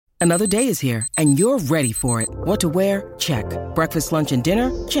Another day is here, and you're ready for it. What to wear? Check. Breakfast, lunch, and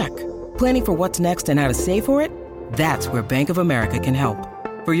dinner? Check. Planning for what's next and how to save for it? That's where Bank of America can help.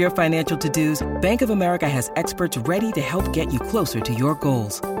 For your financial to-dos, Bank of America has experts ready to help get you closer to your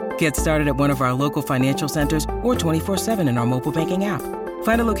goals. Get started at one of our local financial centers or 24/7 in our mobile banking app.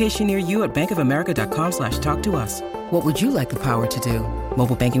 Find a location near you at bankofamerica.com/talktous. What would you like the power to do?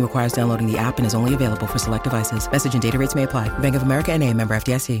 Mobile banking requires downloading the app and is only available for select devices. Message and data rates may apply. Bank of America N.A., member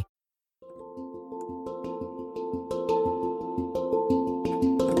FDIC.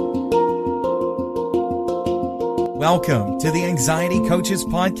 Welcome to the Anxiety Coaches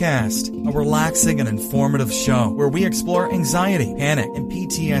Podcast, a relaxing and informative show where we explore anxiety, panic, and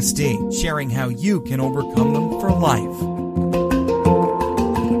PTSD, sharing how you can overcome them for life.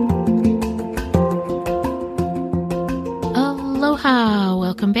 Aloha!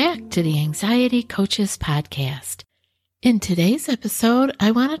 Welcome back to the Anxiety Coaches Podcast. In today's episode,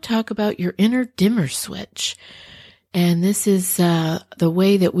 I want to talk about your inner dimmer switch. And this is the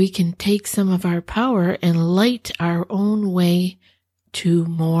way that we can take some of our power and light our own way to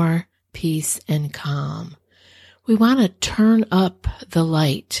more peace and calm. We want to turn up the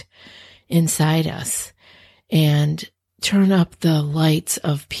light inside us and turn up the lights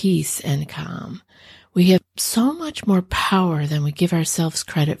of peace and calm. We have so much more power than we give ourselves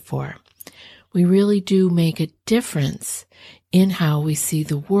credit for. We really do make a difference in how we see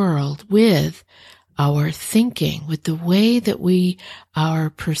the world with our thinking, with the way that we are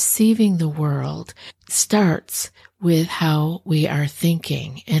perceiving the world. Starts with how we are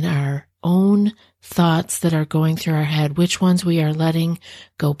thinking and our own thoughts that are going through our head, which ones we are letting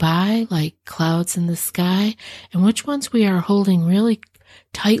go by like clouds in the sky, and which ones we are holding really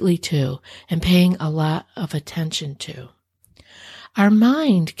tightly to and paying a lot of attention to. Our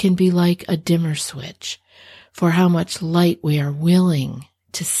mind can be like a dimmer switch for how much light we are willing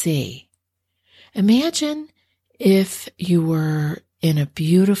to see. Imagine if you were in a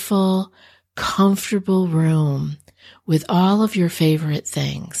beautiful, comfortable room with all of your favorite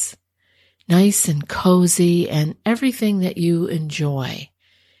things, nice and cozy and everything that you enjoy.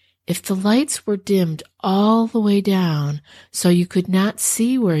 If the lights were dimmed all the way down so you could not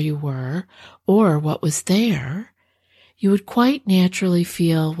see where you were or what was there, you would quite naturally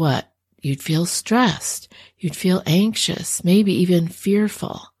feel what? You'd feel stressed. You'd feel anxious, maybe even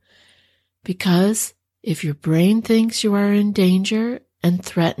fearful. Because if your brain thinks you are in danger and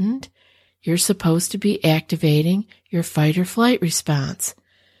threatened, you're supposed to be activating your fight or flight response.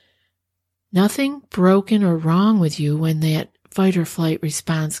 Nothing broken or wrong with you when that fight or flight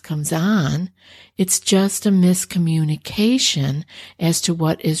response comes on. It's just a miscommunication as to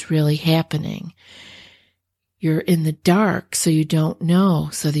what is really happening. You're in the dark, so you don't know,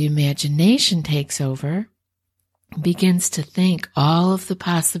 so the imagination takes over, begins to think all of the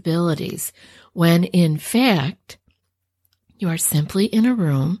possibilities, when in fact, you are simply in a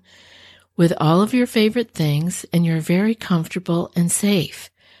room with all of your favorite things and you're very comfortable and safe.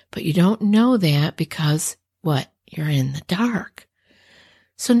 But you don't know that because, what? You're in the dark.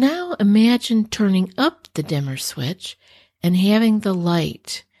 So now imagine turning up the dimmer switch and having the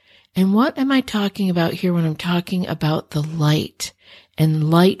light. And what am I talking about here when I'm talking about the light?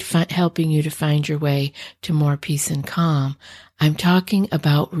 And light helping you to find your way to more peace and calm. I'm talking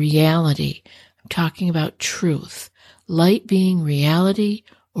about reality. I'm talking about truth. Light being reality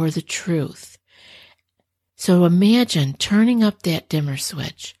or the truth. So imagine turning up that dimmer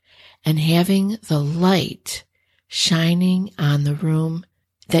switch and having the light shining on the room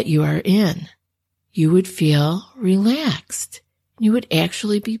that you are in. You would feel relaxed. You would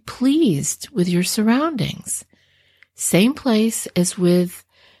actually be pleased with your surroundings. Same place as with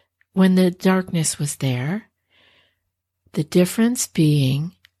when the darkness was there. The difference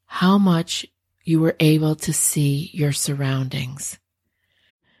being how much you were able to see your surroundings.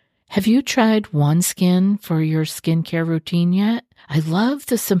 Have you tried OneSkin for your skincare routine yet? I love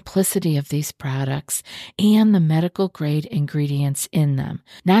the simplicity of these products and the medical grade ingredients in them,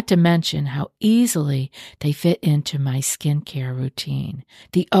 not to mention how easily they fit into my skincare routine.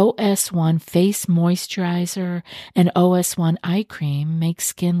 The OS1 Face Moisturizer and OS1 Eye Cream make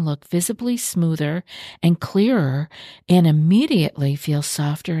skin look visibly smoother and clearer and immediately feel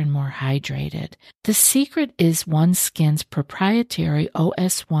softer and more hydrated. The secret is OneSkin's proprietary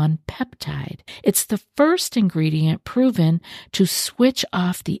OS1 peptide. It's the first ingredient proven to switch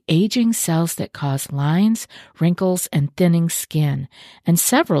off the aging cells that cause lines, wrinkles, and thinning skin, and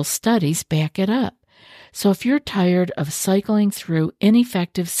several studies back it up. So if you're tired of cycling through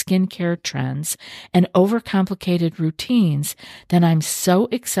ineffective skincare trends and overcomplicated routines, then I'm so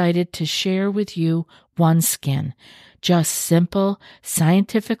excited to share with you OneSkin. just simple,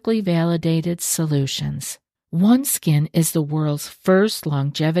 scientifically validated solutions. OneSkin is the world's first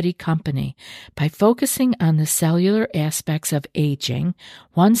longevity company. By focusing on the cellular aspects of aging,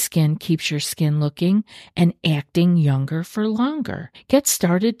 OneSkin keeps your skin looking and acting younger for longer. Get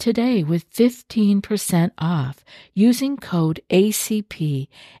started today with 15% off using code ACP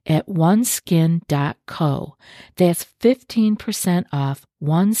at oneskin.co. That's 15% off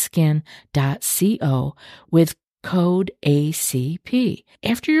oneskin.co with code ACP.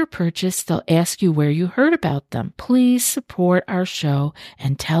 After your purchase, they'll ask you where you heard about them. Please support our show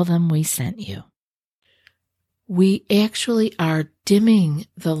and tell them we sent you. We actually are dimming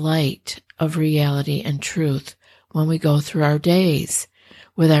the light of reality and truth when we go through our days,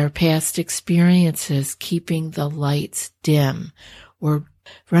 with our past experiences keeping the lights dim. We're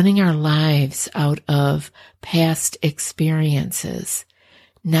running our lives out of past experiences,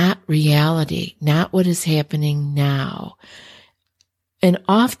 not reality, not what is happening now. And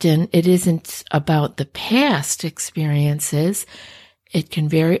often it isn't about the past experiences. It can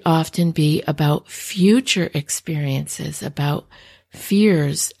very often be about future experiences, about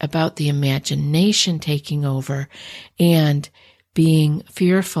fears, about the imagination taking over and being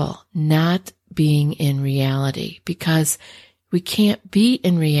fearful, not being in reality, because we can't be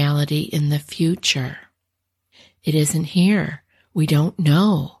in reality in the future. It isn't here. We don't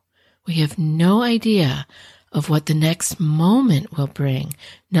know. We have no idea of what the next moment will bring,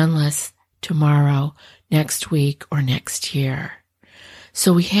 none less tomorrow, next week, or next year.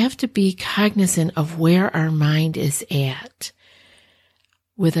 So we have to be cognizant of where our mind is at.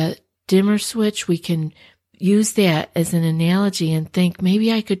 With a dimmer switch, we can use that as an analogy and think,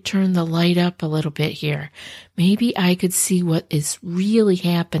 maybe I could turn the light up a little bit here. Maybe I could see what is really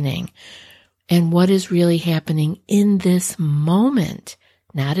happening. And what is really happening in this moment,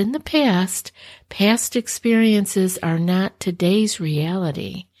 not in the past. Past experiences are not today's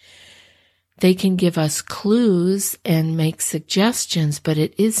reality. They can give us clues and make suggestions, but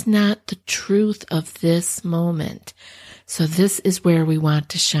it is not the truth of this moment. So this is where we want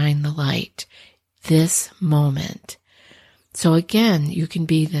to shine the light, this moment. So again, you can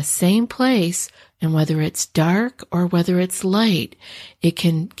be the same place, and whether it's dark or whether it's light, it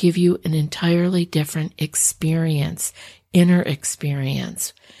can give you an entirely different experience, inner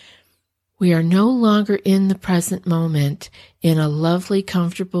experience. We are no longer in the present moment in a lovely,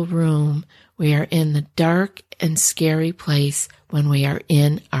 comfortable room. We are in the dark and scary place when we are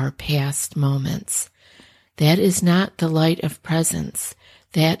in our past moments. That is not the light of presence.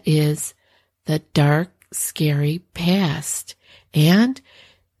 That is the dark, scary past. And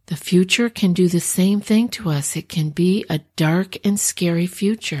the future can do the same thing to us. It can be a dark and scary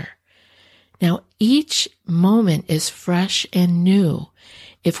future. Now, each moment is fresh and new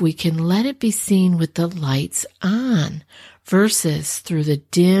if we can let it be seen with the lights on versus through the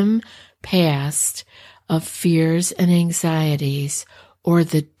dim past of fears and anxieties or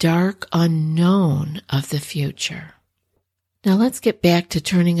the dark unknown of the future. Now let's get back to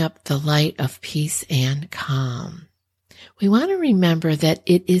turning up the light of peace and calm. We want to remember that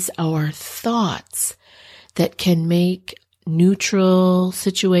it is our thoughts that can make neutral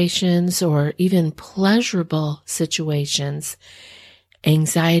situations or even pleasurable situations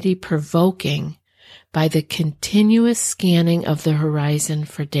anxiety-provoking by the continuous scanning of the horizon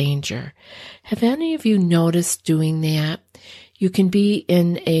for danger. Have any of you noticed doing that? You can be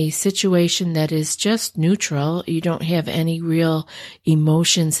in a situation that is just neutral. You don't have any real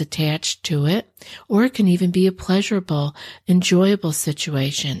emotions attached to it. Or it can even be a pleasurable, enjoyable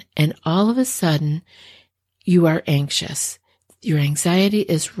situation. And all of a sudden, you are anxious. Your anxiety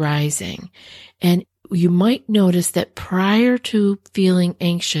is rising. And you might notice that prior to feeling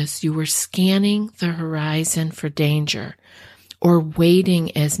anxious, you were scanning the horizon for danger, or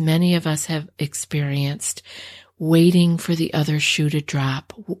waiting, as many of us have experienced, waiting for the other shoe to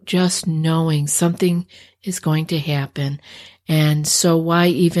drop, just knowing something is going to happen. And so why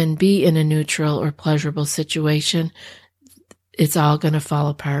even be in a neutral or pleasurable situation? It's all going to fall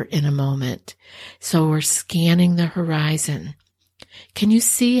apart in a moment. So we're scanning the horizon. Can you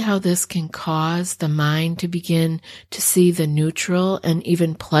see how this can cause the mind to begin to see the neutral and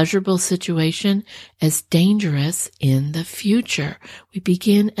even pleasurable situation as dangerous in the future? We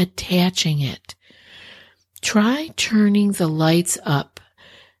begin attaching it. Try turning the lights up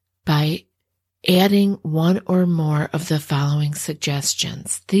by adding one or more of the following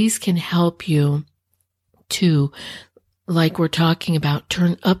suggestions. These can help you to, like we're talking about,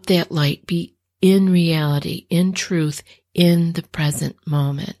 turn up that light, be in reality, in truth, in the present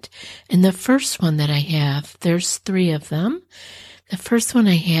moment. And the first one that I have, there's 3 of them. The first one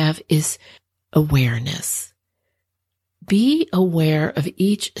I have is awareness. be aware of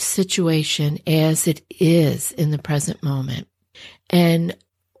each situation as it is in the present moment. And,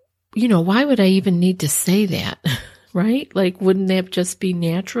 why would I even need to say that, right? Like, wouldn't that just be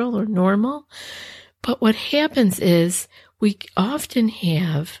natural or normal? But what happens is we often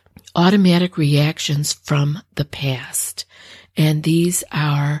have automatic reactions from the past. And these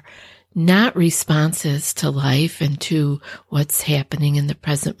are not responses to life and to what's happening in the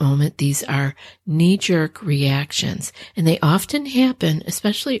present moment. These are knee-jerk reactions. And they often happen,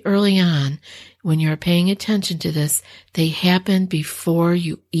 especially early on, when you're paying attention to this, they happen before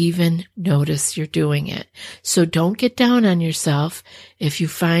you even notice you're doing it. So don't get down on yourself if you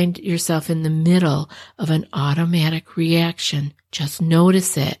find yourself in the middle of an automatic reaction. Just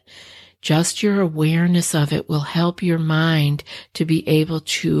notice it. Just your awareness of it will help your mind to be able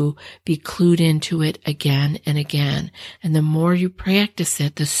to be clued into it again and again. And the more you practice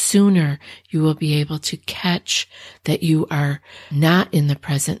it, the sooner you will be able to catch that you are not in the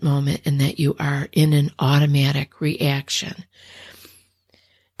present moment and that you are in an automatic reaction.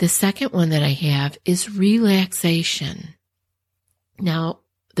 The second one that I have is relaxation. Now,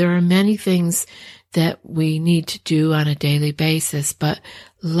 there are many things that we need to do on a daily basis, but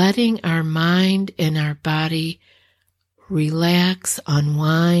letting our mind and our body relax,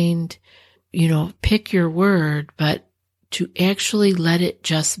 unwind, pick your word, but to actually let it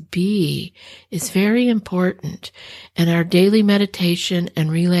just be is very important. And our daily meditation and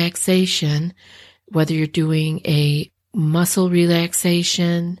relaxation, whether you're doing a muscle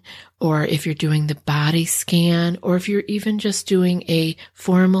relaxation, or if you're doing the body scan, or if you're even just doing a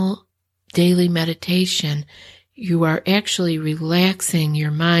formal daily meditation, you are actually relaxing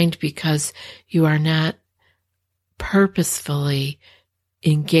your mind because you are not purposefully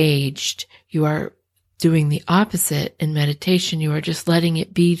engaged. You are doing the opposite in meditation. You are just letting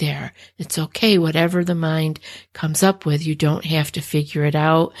it be there. It's okay. Whatever the mind comes up with, you don't have to figure it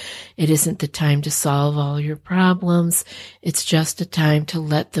out. It isn't the time to solve all your problems. It's just a time to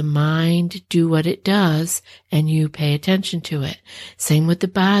let the mind do what it does and you pay attention to it. Same with the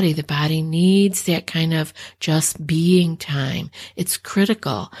body. The body needs that kind of just being time. It's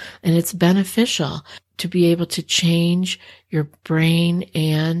critical and it's beneficial to be able to change your brain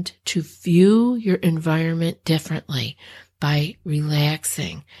and to view your environment differently by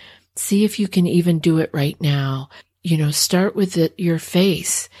relaxing. See if you can even do it right now. Start with your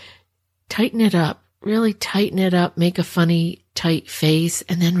face. Tighten it up. Really tighten it up. Make a funny, tight face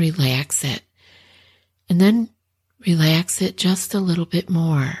and then relax it. And then relax it just a little bit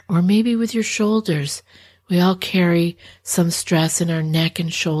more. Or maybe with your shoulders. We all carry some stress in our neck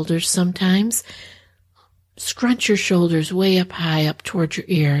and shoulders sometimes. Scrunch your shoulders way up high up towards your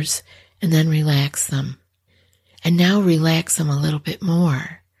ears and then relax them. And now relax them a little bit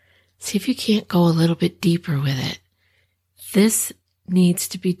more. See if you can't go a little bit deeper with it. This needs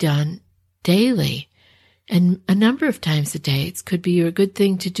to be done daily and a number of times a day. It could be a good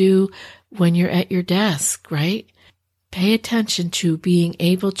thing to do when you're at your desk, right? Pay attention to being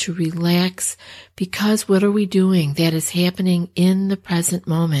able to relax because what are we doing that is happening in the present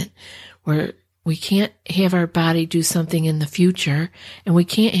moment where we can't have our body do something in the future, and we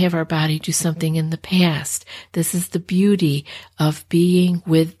can't have our body do something in the past. This is the beauty of being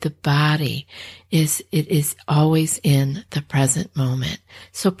with the body, is it is always in the present moment.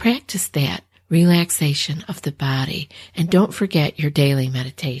 So practice that relaxation of the body, and don't forget your daily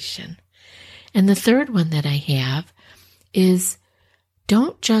meditation. And the third one that I have is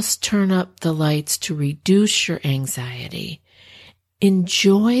don't just turn up the lights to reduce your anxiety.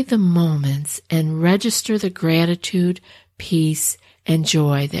 Enjoy the moments and register the gratitude, peace, and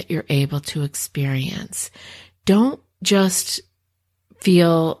joy that you're able to experience. Don't just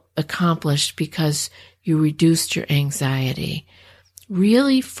feel accomplished because you reduced your anxiety.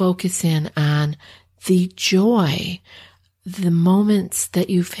 Really focus in on the joy, the moments that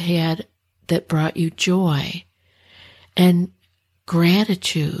you've had that brought you joy, and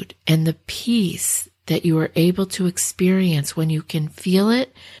gratitude and the peace that you are able to experience when you can feel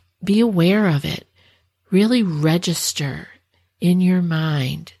it. Be aware of it. Really register in your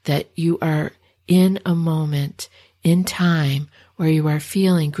mind that you are in a moment in time where you are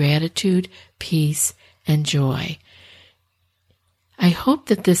feeling gratitude, peace, and joy. I hope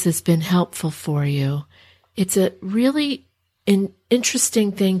that this has been helpful for you. It's a really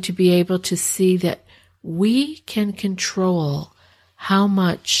interesting thing to be able to see that we can control how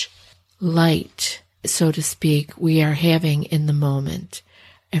much light, so to speak, we are having in the moment.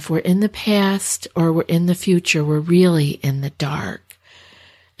 If we're in the past or we're in the future, we're really in the dark.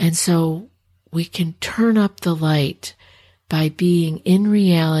 And so we can turn up the light by being in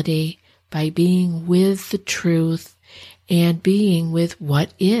reality, by being with the truth, and being with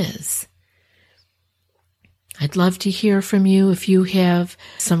what is. I'd love to hear from you. If you have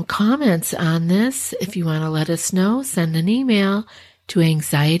some comments on this, if you want to let us know, send an email to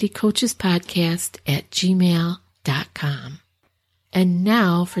anxietycoachespodcast@gmail.com. And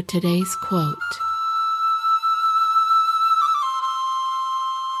now for today's quote.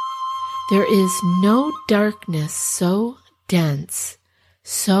 There is no darkness so dense,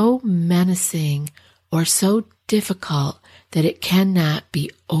 so menacing, or so difficult that it cannot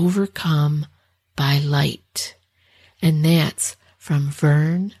be overcome by light. And that's from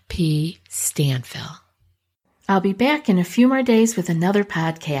Vern P. Stanfill. I'll be back in a few more days with another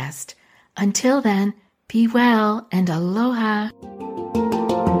podcast. Until then, be well and aloha.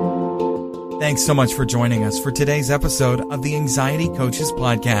 Thanks so much for joining us for today's episode of the Anxiety Coaches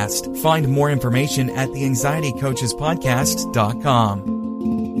Podcast. Find more information at theanxietycoachespodcast.com.